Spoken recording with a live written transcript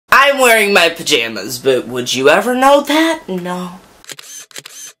wearing my pajamas, but would you ever know that? No.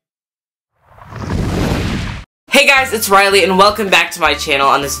 Hey guys, it's Riley and welcome back to my channel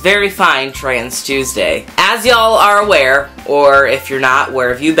on this very fine Trans Tuesday. As y'all are aware, or if you're not, where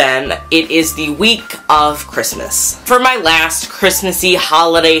have you been, it is the week of Christmas. For my last Christmassy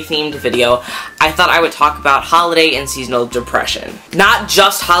holiday-themed video, I thought I would talk about holiday and seasonal depression. Not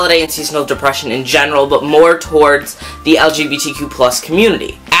just holiday and seasonal depression in general, but more towards the LGBTQ+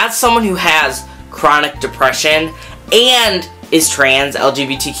 community. As someone who has chronic depression and is trans,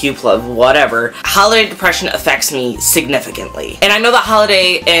 LGBTQ+, whatever, holiday depression affects me significantly. And I know that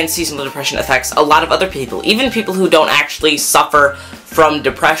holiday and seasonal depression affects a lot of other people, even people who don't actually suffer from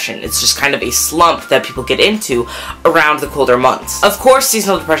depression. It's just kind of a slump that people get into around the colder months. Of course,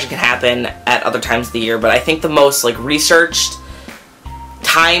 seasonal depression can happen at other times of the year, but I think the most researched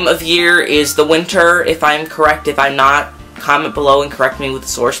time of year is the winter, if I'm correct. If I'm not, comment below and correct me with the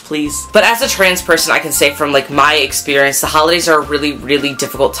source, please. But as a trans person, I can say from my experience, the holidays are a really, really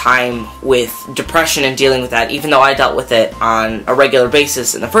difficult time with depression and dealing with that. Even though I dealt with it on a regular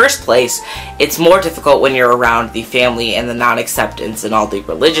basis in the first place, it's more difficult when you're around the family and the non-acceptance and all the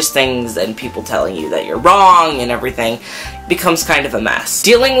religious things and people telling you that you're wrong and everything becomes kind of a mess.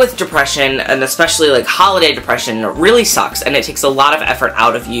 Dealing with depression, and especially holiday depression, really sucks, and it takes a lot of effort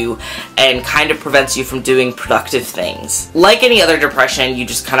out of you and kind of prevents you from doing productive things. Like any other depression, you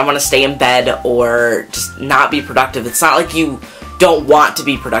just kind of want to stay in bed or just not be productive. It's not like you don't want to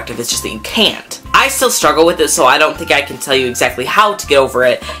be productive, it's just that you can't. I still struggle with it, so I don't think I can tell you exactly how to get over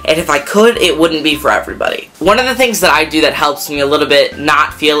it, and if I could, it wouldn't be for everybody. One of the things that I do that helps me a little bit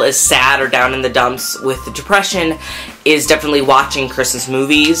not feel as sad or down in the dumps with the depression is definitely watching Christmas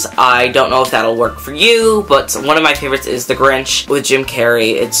movies. I don't know if that'll work for you, but one of my favorites is The Grinch with Jim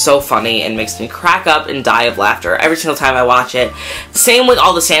Carrey. It's so funny and makes me crack up and die of laughter every single time I watch it. Same with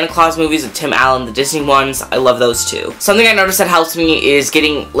all the Santa Claus movies with Tim Allen, the Disney ones. I love those too. Something I noticed that helps me is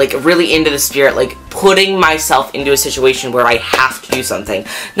getting really into the spirit, putting myself into a situation where I have to do something.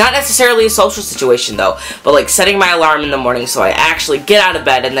 Not necessarily a social situation though, but setting my alarm in the morning so I actually get out of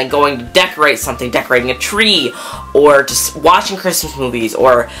bed and then going to decorate something, decorating a tree, or just watching Christmas movies,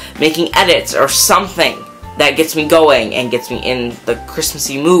 or making edits, or something that gets me going and gets me in the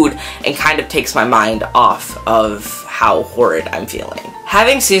Christmassy mood and kind of takes my mind off of how horrid I'm feeling.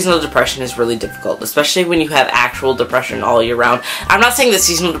 Having seasonal depression is really difficult, especially when you have actual depression all year round. I'm not saying that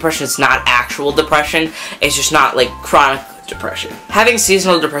seasonal depression is not actual depression, it's just not chronic depression. Having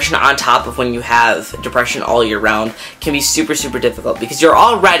seasonal depression on top of when you have depression all year round can be super, super difficult because you're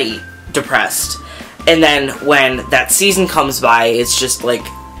already depressed. And then when that season comes by, it's just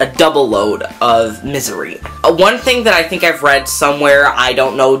a double load of misery. One thing that I think I've read somewhere, I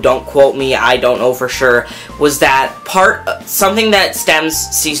don't know, don't quote me, I don't know for sure, was that something that stems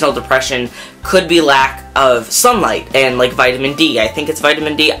seasonal depression could be lack of sunlight and vitamin D. I think it's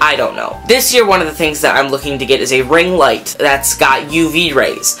vitamin D, I don't know. This year, one of the things that I'm looking to get is a ring light that's got UV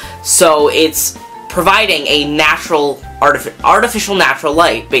rays. So it's providing a artificial natural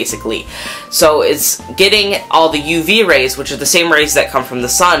light, basically. So it's getting all the UV rays, which are the same rays that come from the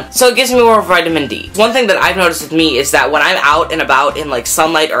sun, so it gives me more vitamin D. One thing that I've noticed with me is that when I'm out and about in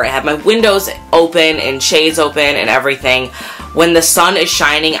sunlight, or I have my windows open and shades open and everything, when the sun is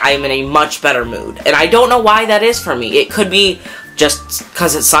shining, I'm in a much better mood. And I don't know why that is for me. It could be just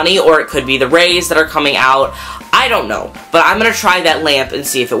because it's sunny, or it could be the rays that are coming out. I don't know, but I'm going to try that lamp and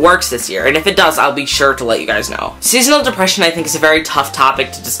see if it works this year, and if it does, I'll be sure to let you guys know. Seasonal depression, I think, is a very tough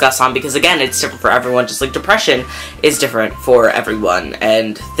topic to discuss on because, again, it's different for everyone, just like depression is different for everyone,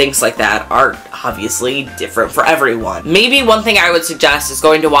 and things like that are obviously different for everyone. Maybe one thing I would suggest is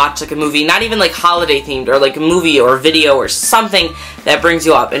going to watch a movie, not even holiday themed, or a movie or a video or something that brings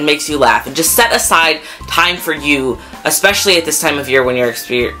you up and makes you laugh, and just set aside time for you, especially at this time of year when you're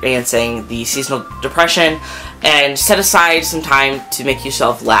experiencing the seasonal depression, and set aside some time to make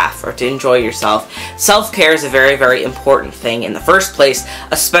yourself laugh or to enjoy yourself. Self-care is a very, very important thing in the first place,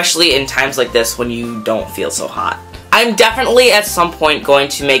 especially in times like this when you don't feel so hot. I'm definitely at some point going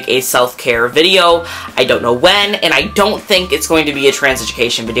to make a self-care video. I don't know when, and I don't think it's going to be a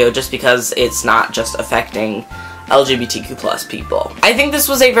transeducation video just because it's not just affecting LGBTQ+ people. I think this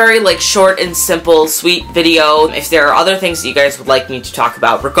was a very short and simple, sweet video. If there are other things that you guys would like me to talk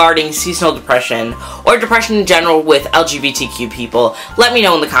about regarding seasonal depression or depression in general with LGBTQ people, let me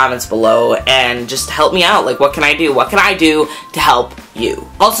know in the comments below and just help me out. What can I do? What can I do to help you.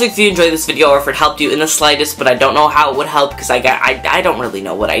 Also, if you enjoyed this video or if it helped you in the slightest, but I don't know how it would help because I don't really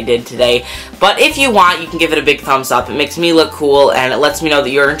know what I did today, but if you want, you can give it a big thumbs up. It makes me look cool and it lets me know that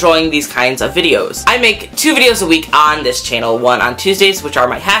you're enjoying these kinds of videos. I make 2 videos a week on this channel, one on Tuesdays, which are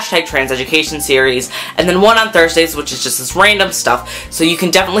my hashtag transeducation series, and then one on Thursdays, which is just this random stuff, so you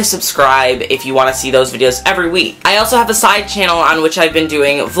can definitely subscribe if you want to see those videos every week. I also have a side channel on which I've been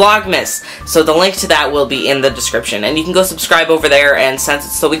doing Vlogmas, so the link to that will be in the description, and you can go subscribe over there, and since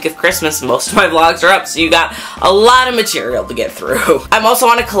it's the week of Christmas, most of my vlogs are up, so you got a lot of material to get through. I'm also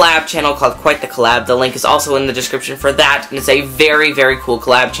on a collab channel called Quite the Collab. The link is also in the description for that, and it's a very, very cool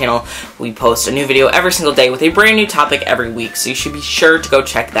collab channel. We post a new video every single day with a brand new topic every week, so you should be sure to go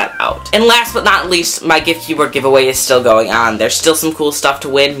check that out. And last but not least, my gift keyword giveaway is still going on. There's still some cool stuff to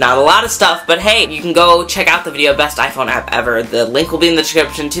win. Not a lot of stuff, but hey, you can go check out the video Best iPhone App Ever. The link will be in the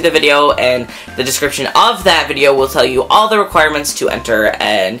description to the video, and the description of that video will tell you all the requirements to enter,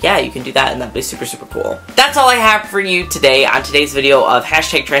 and yeah, you can do that, and that'd be super, super cool. That's all I have for you today on today's video of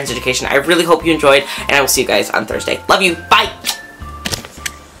hashtag transeducation. I really hope you enjoyed, and I will see you guys on Thursday. Love you. Bye!